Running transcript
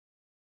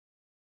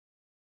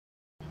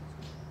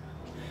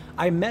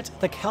I met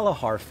the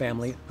Kelleher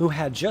family who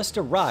had just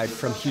arrived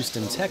from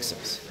Houston,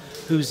 Texas,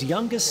 whose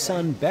youngest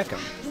son,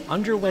 Beckham,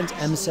 underwent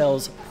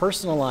MCell's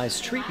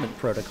personalized treatment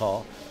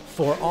protocol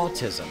for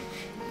autism.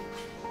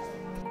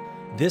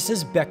 This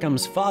is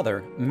Beckham's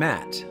father,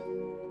 Matt,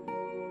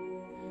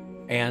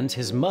 and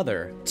his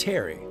mother,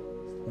 Terry.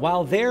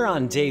 While there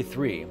on day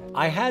 3,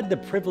 I had the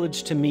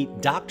privilege to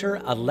meet Dr.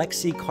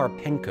 Alexei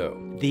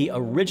Karpenko, the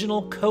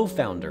original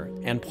co-founder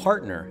and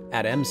partner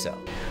at MCell.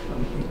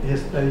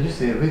 Yes, you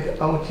see, with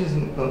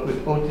autism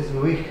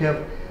we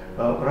have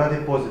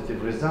rather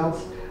positive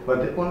results, but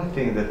the only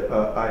thing that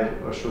I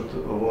should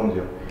warn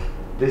you,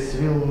 this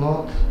will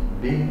not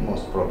be,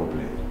 most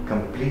probably,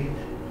 complete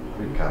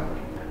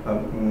recovery.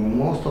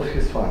 Most of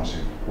his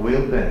function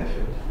will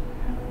benefit,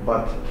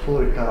 but full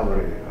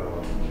recovery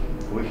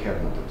we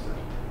have not observed.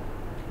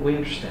 We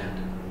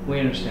understand. We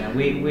understand.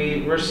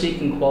 We're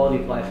seeking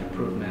quality of life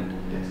improvement.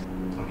 Yes.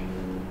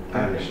 Okay.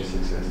 I wish you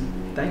success.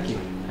 Thank you.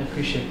 I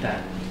appreciate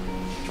that.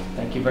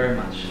 Thank you very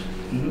much.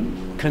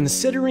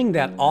 Considering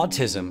that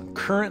autism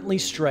currently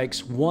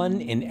strikes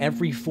 1 in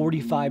every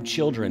 45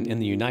 children in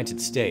the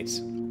United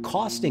States,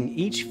 costing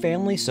each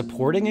family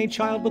supporting a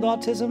child with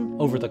autism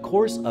over the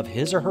course of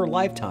his or her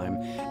lifetime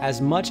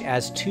as much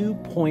as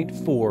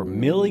 $2.4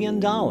 million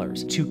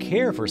to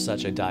care for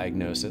such a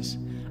diagnosis,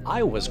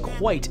 I was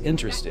quite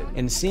interested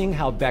in seeing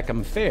how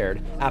Beckham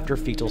fared after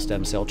fetal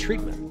stem cell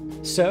treatment.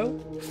 So,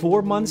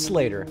 4 months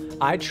later,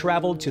 I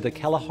traveled to the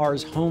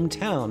Kelleher's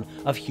hometown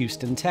of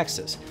Houston,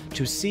 Texas,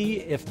 to see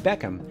if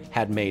Beckham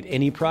had made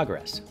any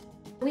progress.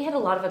 We had a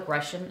lot of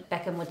aggression.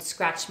 Beckham would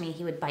scratch me,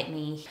 he would bite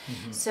me.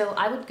 So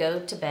I would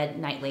go to bed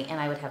nightly and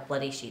I would have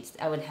bloody sheets.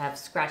 I would have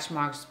scratch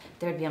marks.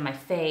 They would be on my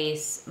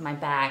face, my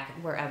back,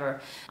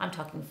 wherever. I'm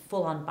talking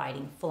full on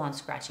biting, full on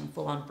scratching,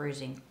 full on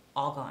bruising,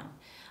 all gone.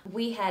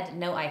 We had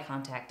no eye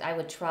contact. I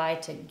would try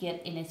to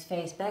get in his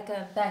face,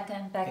 Beckham,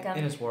 Beckham, Beckham.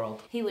 In his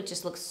world. He would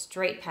just look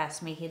straight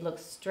past me. He'd look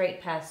straight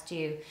past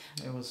you.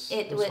 It was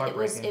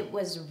heartbreaking. It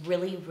was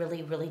really,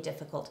 really, really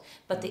difficult.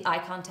 But the eye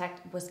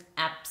contact was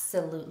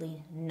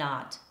absolutely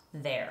not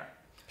there,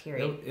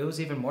 period. It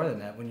was even more than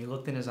that. When you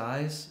looked in his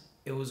eyes,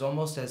 it was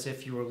almost as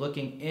if you were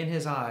looking in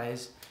his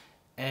eyes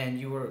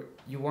and you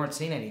weren't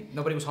seeing any.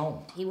 Nobody was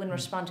home. He wouldn't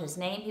respond to his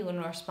name. He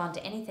wouldn't respond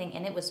to anything.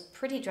 And it was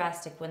pretty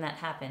drastic when that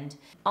happened.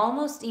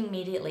 Almost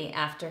immediately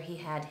after he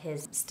had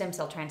his stem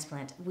cell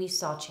transplant, we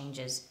saw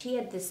changes. He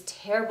had this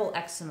terrible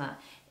eczema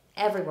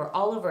everywhere,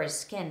 all over his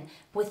skin.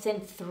 Within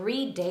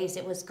 3 days,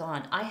 it was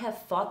gone. I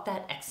have fought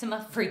that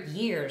eczema for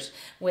years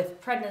with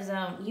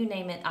prednisone, you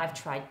name it. I've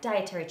tried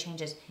dietary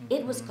changes.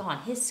 It was gone.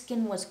 His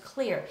skin was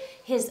clear.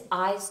 His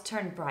eyes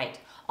turned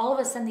bright. All of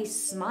a sudden, these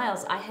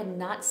smiles I had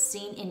not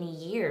seen in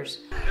years.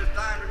 It's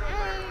time to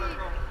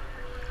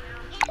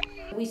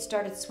go. We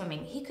started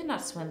swimming. He could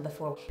not swim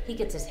before. He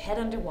gets his head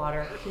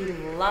underwater. He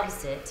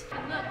loves it.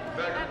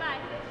 Bye-bye.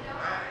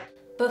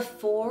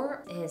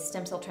 Before his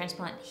stem cell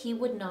transplant, he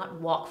would not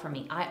walk for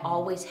me. I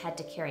always had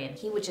to carry him.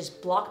 He would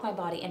just block my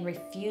body and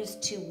refuse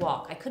to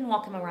walk. I couldn't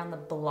walk him around the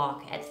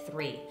block at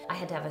 3. I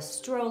had to have a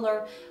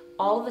stroller.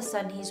 All of a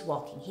sudden, he's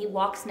walking. He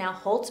walks now,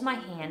 holds my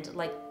hand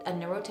like a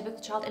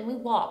neurotypical child, and we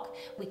walk.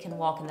 We can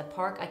walk in the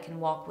park. I can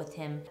walk with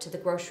him to the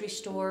grocery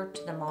store,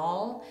 to the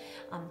mall.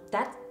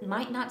 That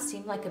might not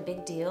seem like a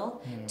big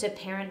deal to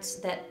parents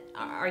that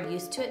are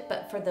used to it,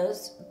 but for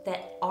those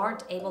that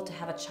aren't able to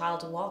have a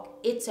child walk,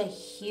 it's a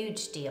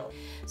huge deal.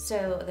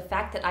 So the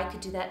fact that I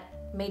could do that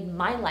made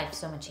my life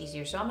so much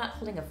easier. So I'm not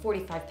holding a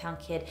 45-pound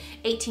kid,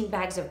 18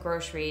 bags of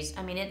groceries.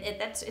 I mean,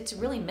 it's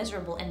really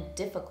miserable and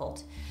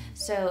difficult.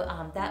 So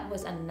that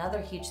was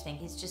another huge thing.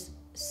 He's just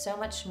so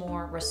much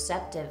more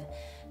receptive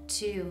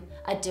to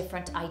a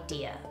different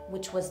idea,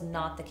 which was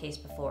not the case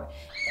before.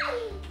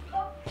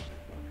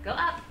 Go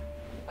up.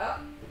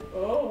 Up.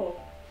 Oh,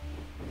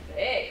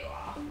 there you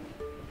are.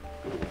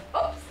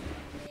 Oops.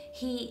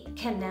 He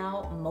can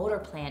now motor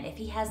plan. If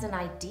he has an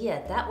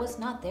idea, that was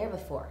not there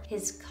before.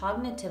 His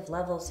cognitive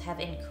levels have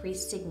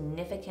increased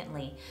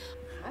significantly.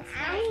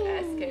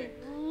 That's good.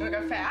 You wanna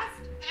go fast?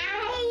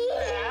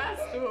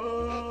 Fast.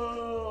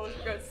 Oh,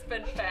 you go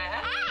spin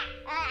fast.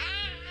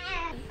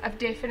 I've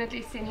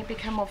definitely seen him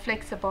become more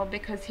flexible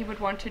because he would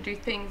want to do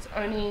things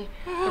only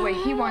the way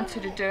he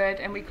wanted to do it,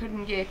 and we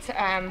couldn't get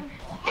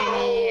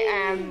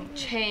any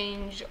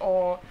change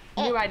or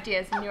new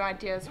ideas. And new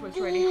ideas was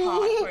really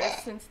hard.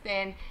 Whereas since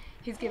then,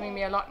 he's giving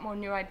me a lot more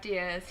new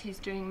ideas. He's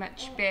doing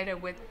much better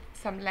with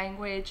some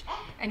language,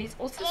 and he's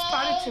also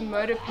started to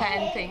motor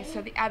plan things.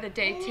 So the other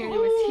day, Terry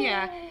was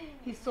here.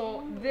 He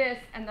saw this,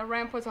 and the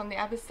ramp was on the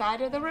other side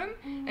of the room,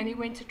 and he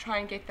went to try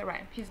and get the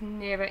ramp. He's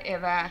never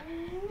ever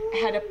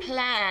had a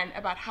plan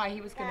about how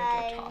he was going to do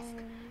a task.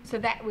 So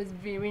that was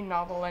very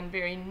novel and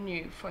very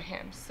new for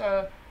him.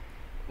 So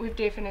we've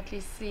definitely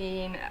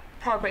seen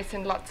progress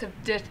in lots of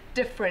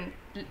different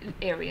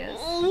areas.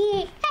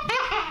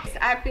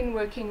 I've been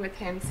working with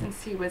him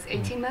since he was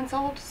 18 months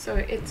old, so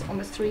it's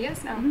almost 3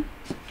 years now.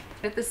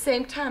 At the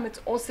same time, it's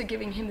also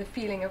giving him the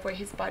feeling of where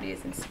his body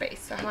is in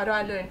space. So how do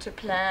I learn to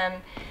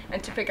plan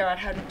and to figure out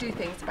how to do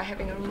things by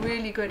having a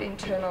really good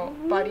internal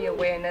body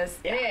awareness.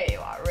 There you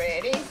are,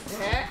 ready?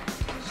 Yeah.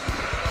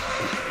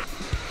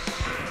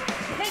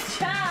 Good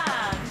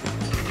job!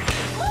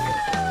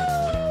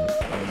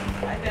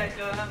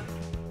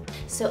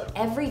 So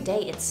every day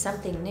it's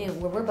something new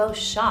where we're both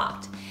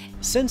shocked.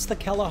 Since the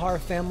Kelleher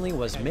family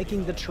was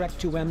making the trek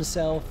to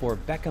M-Cell for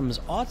Beckham's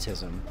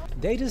autism,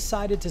 they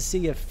decided to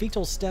see if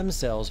fetal stem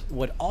cells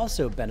would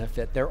also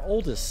benefit their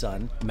oldest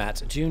son,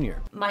 Matt Jr.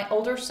 My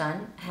older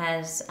son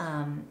has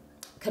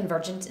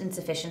convergence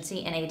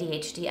insufficiency and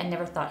ADHD. I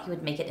never thought he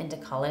would make it into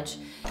college.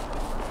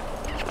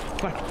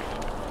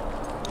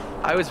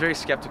 I was very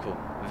skeptical,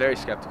 very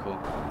skeptical.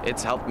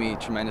 It's helped me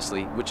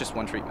tremendously with just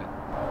one treatment.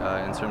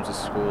 In terms of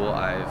school,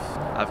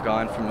 I've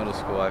gone from middle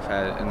school,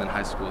 and then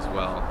high school as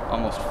well,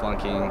 almost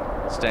flunking,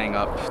 staying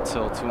up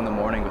till 2 in the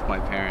morning with my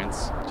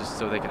parents, just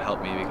so they could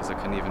help me because I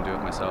couldn't even do it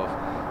myself.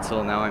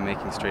 Till now I'm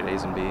making straight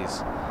A's and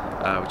B's,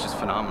 which is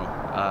phenomenal.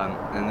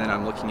 And then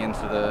I'm looking in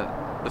for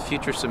the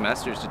future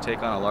semesters to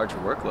take on a larger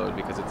workload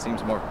because it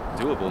seems more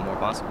doable, more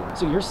possible.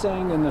 So you're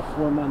saying in the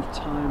 4-month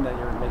time that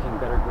you're making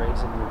better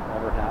grades than you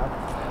ever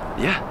have?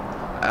 Yeah,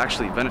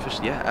 actually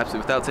beneficial, yeah,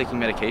 absolutely. Without taking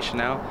medication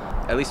now,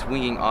 at least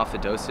weaning off the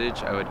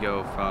dosage, I would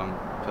go from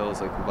pills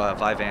like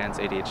Vyvanse,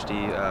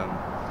 ADHD,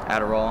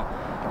 Adderall.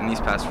 In these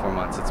past 4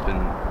 months, it's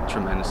been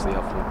tremendously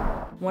helpful.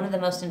 One of the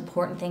most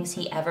important things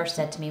he ever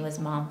said to me was,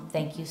 "Mom,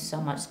 thank you so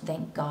much.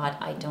 Thank God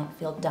I don't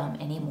feel dumb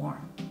anymore."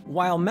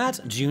 While Matt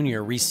Jr.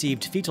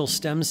 received fetal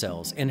stem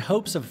cells in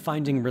hopes of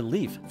finding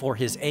relief for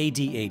his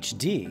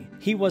ADHD,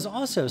 he was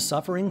also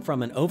suffering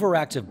from an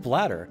overactive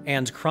bladder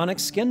and chronic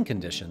skin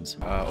conditions.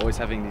 Always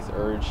having these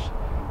urge,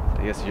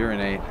 I guess,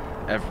 urinate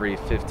every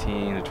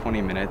 15 to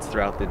 20 minutes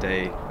throughout the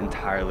day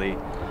entirely,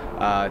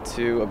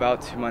 to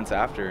about 2 months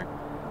after.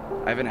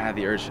 I haven't had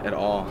the urge at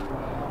all.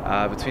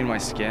 Between my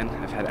skin,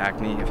 I've had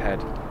acne, I've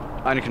had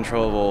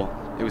uncontrollable,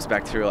 it was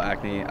bacterial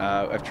acne.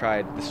 I've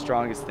tried the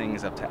strongest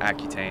things up to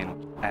Accutane,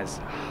 as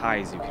high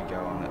as you could go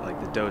on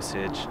the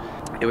dosage.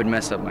 It would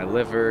mess up my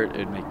liver, it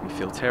would make me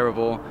feel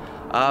terrible.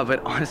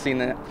 But honestly, in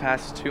the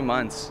past 2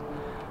 months,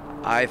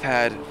 I've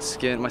had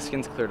my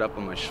skin's cleared up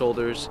on my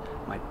shoulders,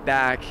 my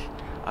back,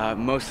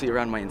 mostly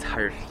around my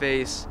entire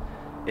face.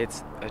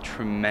 It's a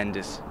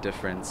tremendous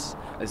difference,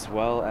 as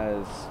well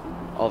as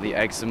all the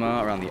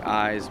eczema around the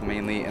eyes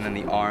mainly, and then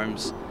the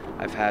arms.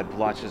 I've had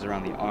blotches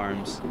around the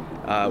arms,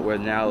 where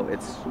now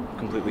it's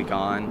completely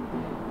gone,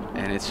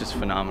 and it's just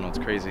phenomenal, it's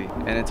crazy.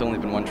 And it's only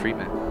been one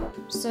treatment.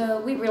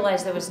 So we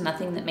realized there was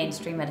nothing that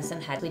mainstream medicine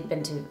had. We'd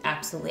been to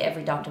absolutely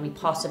every doctor we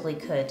possibly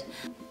could.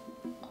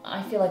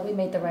 I feel like we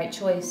made the right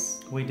choice.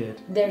 We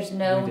did. There's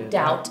no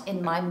doubt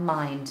in my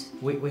mind.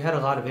 We had a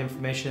lot of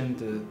information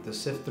to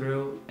sift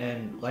through,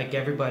 and like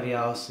everybody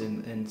else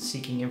in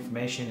seeking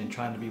information and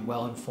trying to be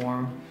well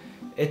informed,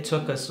 it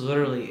took us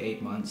literally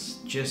 8 months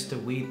just to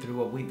weed through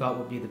what we thought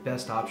would be the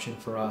best option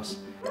for us.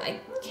 I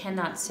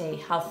cannot say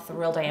how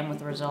thrilled I am with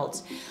the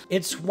results.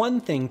 It's one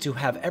thing to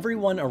have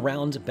everyone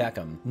around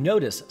Beckham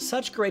notice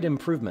such great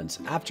improvements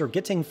after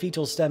getting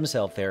fetal stem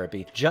cell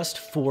therapy just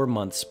 4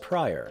 months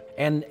prior,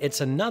 and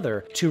it's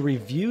another to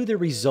review the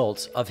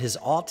results of his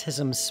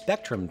autism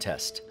spectrum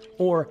test,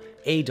 or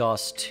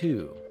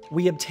ADOS-2.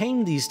 We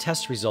obtained these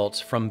test results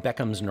from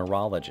Beckham's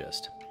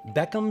neurologist.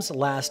 Beckham's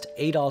last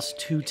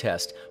ADOS-2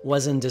 test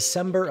was in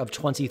December of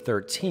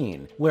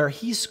 2013, where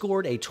he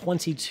scored a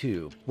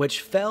 22,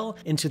 which fell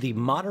into the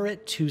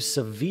moderate to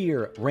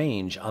severe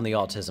range on the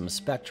autism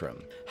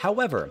spectrum.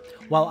 However,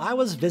 while I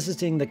was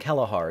visiting the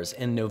Kellehers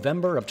in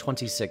November of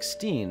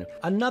 2016,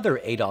 another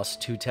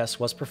ADOS-2 test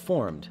was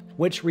performed,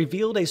 which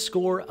revealed a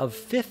score of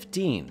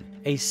 15,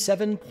 a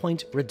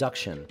 7-point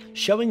reduction,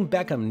 showing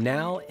Beckham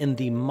now in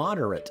the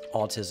moderate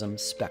autism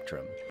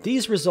spectrum.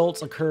 These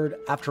results occurred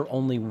after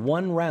only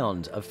 1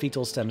 round of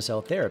fetal stem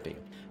cell therapy.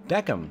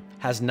 Beckham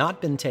has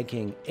not been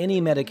taking any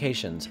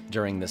medications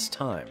during this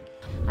time.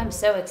 I'm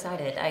so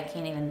excited. I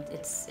can't even,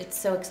 it's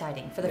so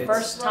exciting. For the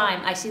first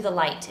time, I see the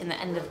light in the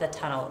end of the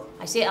tunnel.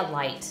 I see a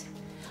light.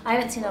 I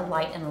haven't seen a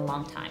light in a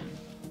long time.